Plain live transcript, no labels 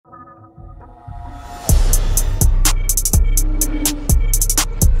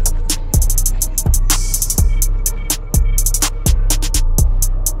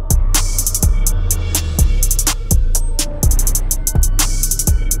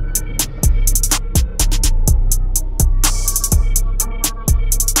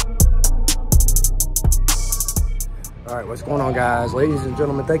All right, what's going on, guys? Ladies and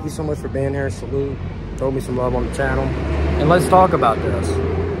gentlemen, thank you so much for being here. Salute. Throw me some love on the channel. And let's talk about this.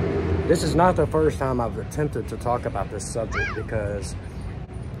 This is not the first time I've attempted to talk about this subject because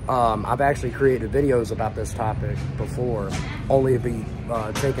I've actually created videos about this topic before, only to be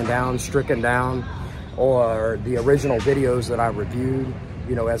taken down, stricken down, or the original videos that I reviewed,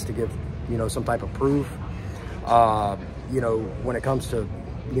 you know, as to give, you know, some type of proof. You know, when it comes to,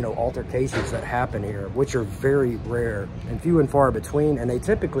 you know, altercations that happen here, which are very rare and few and far between, and they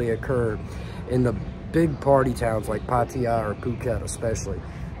typically occur in the big party towns like Pattaya or Phuket especially.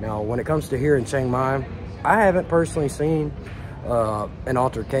 Now, when it comes to here in Chiang Mai, I haven't personally seen an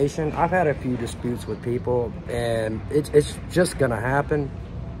altercation. I've had a few disputes with people, and it's just gonna happen.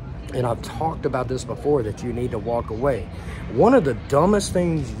 And I've talked about this before, that you need to walk away. One of the dumbest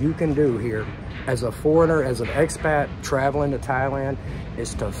things you can do here as a foreigner, as an expat traveling to Thailand,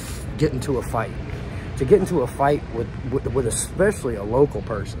 is to get into a fight. To get into a fight with especially a local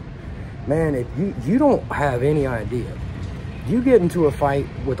person. Man, if you don't have any idea. You get into a fight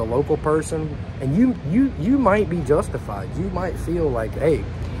with a local person, and you might be justified. You might feel like, hey,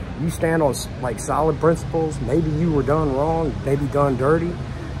 you stand on like solid principles. Maybe you were done wrong, maybe done dirty.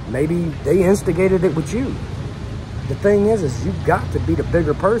 Maybe they instigated it with you. The thing is you've got to be the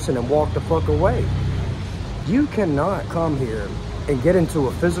bigger person and walk the fuck away. You cannot come here and get into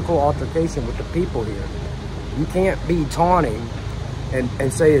a physical altercation with the people here. You can't be taunting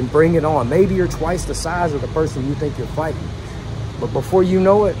and saying, bring it on. Maybe you're twice the size of the person you think you're fighting. But before you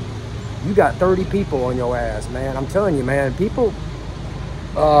know it, you got 30 people on your ass, man. I'm telling you, man, people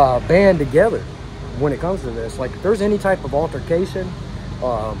band together when it comes to this. Like, if there's any type of altercation,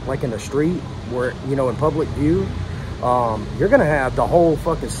 like in the street, where, you know, in public view, you're gonna have the whole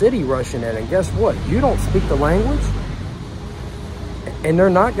fucking city rushing in, and guess what? You don't speak the language, and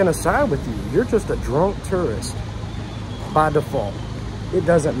they're not gonna side with you. You're just a drunk tourist by default. It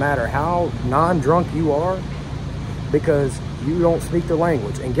doesn't matter how non-drunk you are, because you don't speak the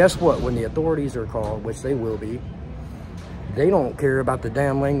language. And guess what? When the authorities are called, which they will be, they don't care about the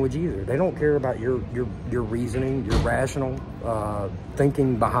damn language either. They don't care about your reasoning, your rational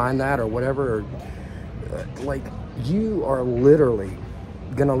thinking behind that or whatever. Like, you are literally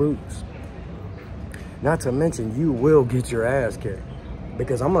gonna lose. Not to mention, you will get your ass kicked.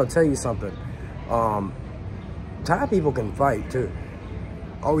 Because I'm gonna tell you something. Thai people can fight too.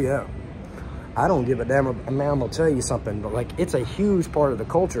 Oh yeah. I don't give a damn. Man, I'm gonna tell you something. But like, it's a huge part of the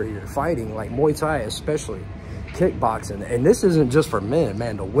culture here. Fighting, like Muay Thai especially. Kickboxing, and this isn't just for men,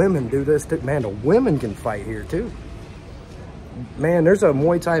 man. The women do this too. Man, the women can fight here too. Man, there's a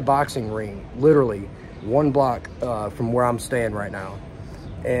Muay Thai boxing ring literally 1 block from where I'm staying right now,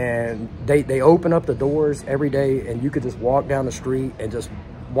 and they open up the doors every day, and you could just walk down the street and just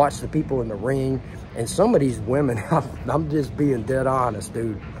watch the people in the ring. And some of these women, I'm just being dead honest,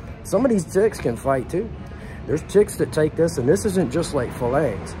 dude, some of these chicks can fight too. There's chicks that take this, and this isn't just like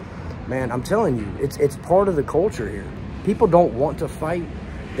fillets. Man, I'm telling you, it's part of the culture here. People don't want to fight.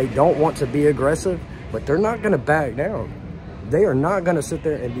 They don't want to be aggressive, but they're not going to back down. They are not going to sit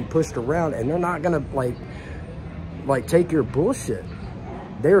there and be pushed around, and they're not going to like take your bullshit.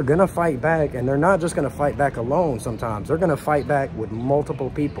 They're going to fight back, and they're not just going to fight back alone sometimes. They're going to fight back with multiple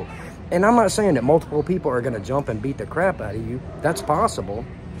people. And I'm not saying that multiple people are going to jump and beat the crap out of you. That's possible.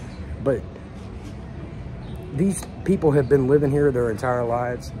 But these people have been living here their entire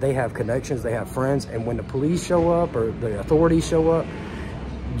lives. They have connections, they have friends, and when the police show up or the authorities show up,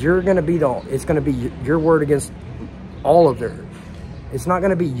 you're gonna be it's gonna be your word against all of theirs. It's not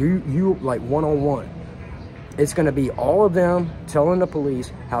gonna be you like one-on-one. It's gonna be all of them telling the police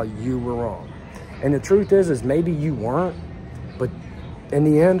how you were wrong. And the truth is maybe you weren't, but in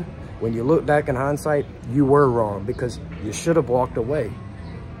the end, when you look back in hindsight, you were wrong, because you should have walked away.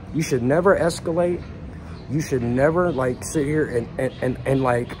 You should never escalate. You should never like sit here and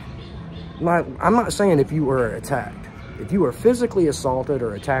like, I'm not saying if you were attacked. If you were physically assaulted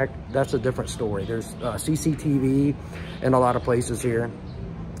or attacked, that's a different story. There's CCTV in a lot of places here,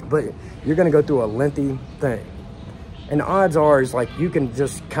 but you're gonna go through a lengthy thing. And the odds are is like, you can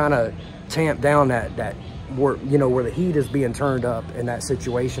just kind of tamp down that where, you know, where the heat is being turned up in that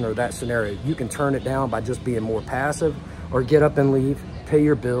situation or that scenario. You can turn it down by just being more passive, or get up and leave, pay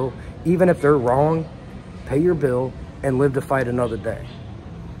your bill. Even if they're wrong, pay your bill and live to fight another day.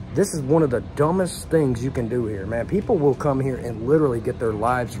 This is one of the dumbest things you can do here, man. People will come here and literally get their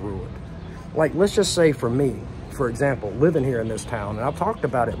lives ruined. Like, let's just say for me, for example, living here in this town, and I've talked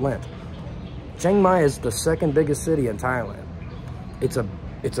about it at length. Chiang Mai is the second biggest city in Thailand. It's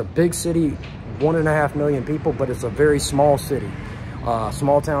a big city, 1.5 million people, but it's a very small city.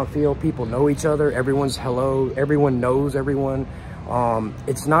 small town feel. People know each other. Everyone's hello. Everyone knows everyone.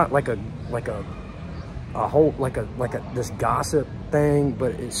 It's not like this gossip thing,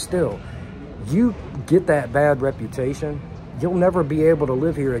 but it's still, you get that bad reputation, you'll never be able to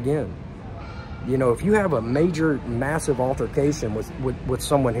live here again. You know, if you have a massive altercation with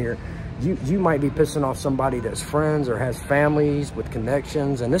someone here, you might be pissing off somebody that's friends or has families with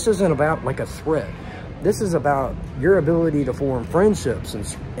connections. And this isn't about like a threat. This is about your ability to form friendships and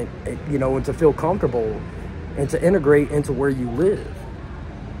you know, and to feel comfortable and to integrate into where you live.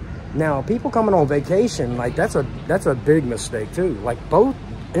 Now, people coming on vacation, like that's a big mistake too. Like both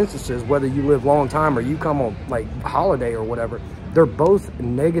instances, whether you live long time or you come on like holiday or whatever, they're both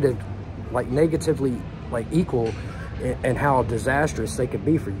negatively like equal in how disastrous they could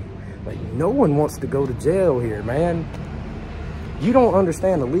be for you. Like no one wants to go to jail here, man. You don't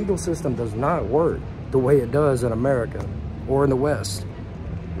understand, the legal system does not work the way it does in America or in the West.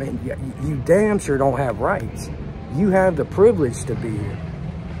 Man, you damn sure don't have rights. You have the privilege to be here.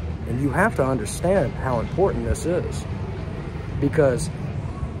 And you have to understand how important this is. Because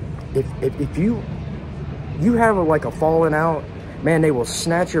if you have like a falling out, man, they will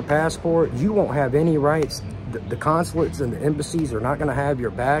snatch your passport. You won't have any rights. The consulates and the embassies are not going to have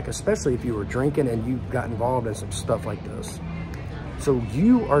your back, especially if you were drinking and you got involved in some stuff like this. So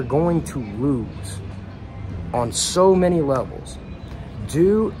you are going to lose on so many levels.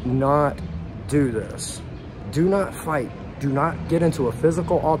 Do not do this. Do not fight. Do not get into a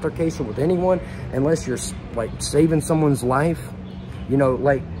physical altercation with anyone unless you're like saving someone's life. You know,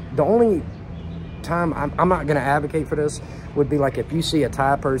 like the only time I'm not going to advocate for this would be like if you see a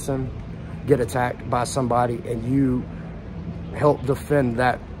Thai person get attacked by somebody and you help defend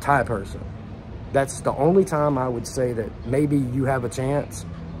that Thai person. That's the only time I would say that maybe you have a chance.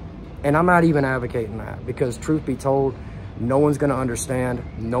 And I'm not even advocating that, because truth be told, no one's going to understand.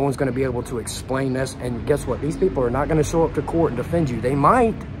 No one's going to be able to explain this. And guess what? These people are not going to show up to court and defend you. They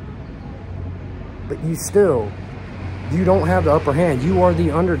might, but you don't have the upper hand. You are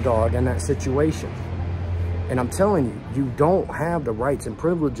the underdog in that situation. And I'm telling you, you don't have the rights and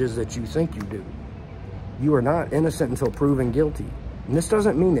privileges that you think you do. You are not innocent until proven guilty. And this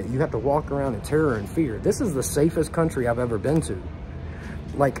doesn't mean that you have to walk around in terror and fear. This is the safest country I've ever been to.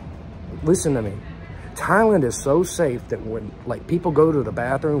 Like, listen to me. Thailand is so safe that when like people go to the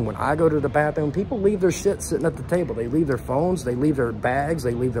bathroom, when I go to the bathroom, people leave their shit sitting at the table. They leave their phones, they leave their bags,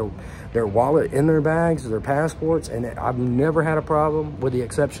 they leave their wallet in their bags, their passports. And I've never had a problem, with the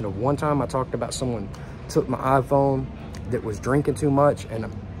exception of one time I talked about someone took my iPhone that was drinking too much. And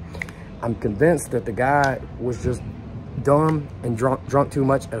I'm convinced that the guy was just dumb and drunk too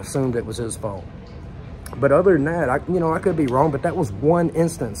much and assumed it was his phone. But other than that, I could be wrong, but that was one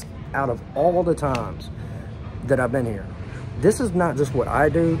instance out of all the times that I've been here. This is not just what I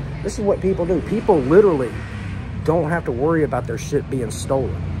do. This is what people do. People literally don't have to worry about their shit being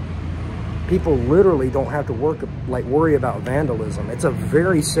stolen. People literally don't have to worry about vandalism. It's a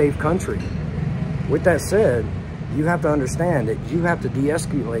very safe country. With that said, you have to understand that you have to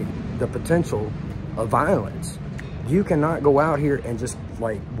de-escalate the potential of violence. You cannot go out here and just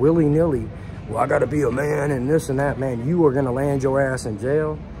like willy-nilly, well, I gotta be a man and this and that. Man, you are gonna land your ass in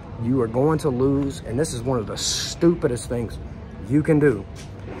jail. You are going to lose, and this is one of the stupidest things you can do.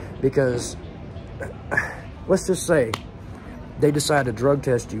 Because let's just say they decide to drug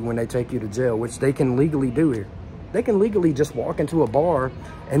test you when they take you to jail, which they can legally do here. They can legally just walk into a bar,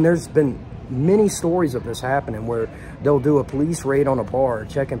 and there's been many stories of this happening where they'll do a police raid on a bar,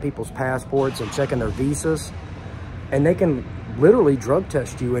 checking people's passports and checking their visas, and they can literally drug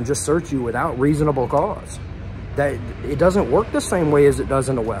test you and just search you without reasonable cause. That it doesn't work the same way as it does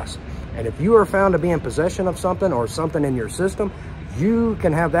in the West. And if you are found to be in possession of something or something in your system, you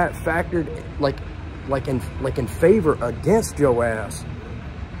can have that factored like in favor against your ass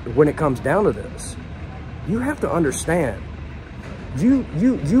when it comes down to this. You have to understand,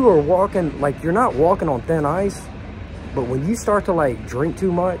 you are walking, like, you're not walking on thin ice, but when you start to like drink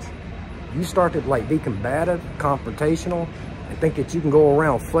too much, you start to like be combative, confrontational, and think that you can go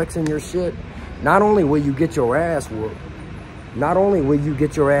around flexing your shit. Not only will you get your ass whooped, not only will you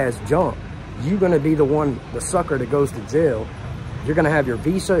get your ass jumped, you're going to be the sucker that goes to jail. You're going to have your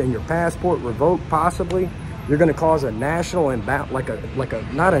visa and your passport revoked, possibly. You're going to cause a national imbalance,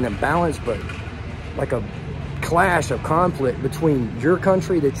 not an imbalance, but like a clash of conflict between your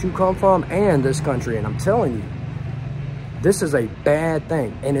country that you come from and this country. And I'm telling you, this is a bad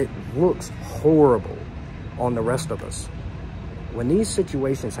thing, and it looks horrible on the rest of us. When these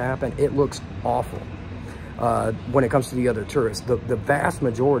situations happen, it looks awful when it comes to the other tourists. The vast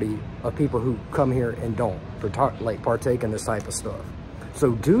majority of people who come here and don't. partake in this type of stuff.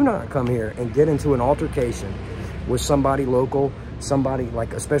 So do not come here and get into an altercation with somebody local, somebody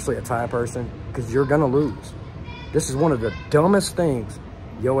like, especially a Thai person, because you're gonna lose. This is one of the dumbest things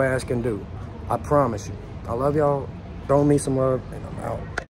your ass can do. I promise you. I love y'all. Throw me some love, and I'm out.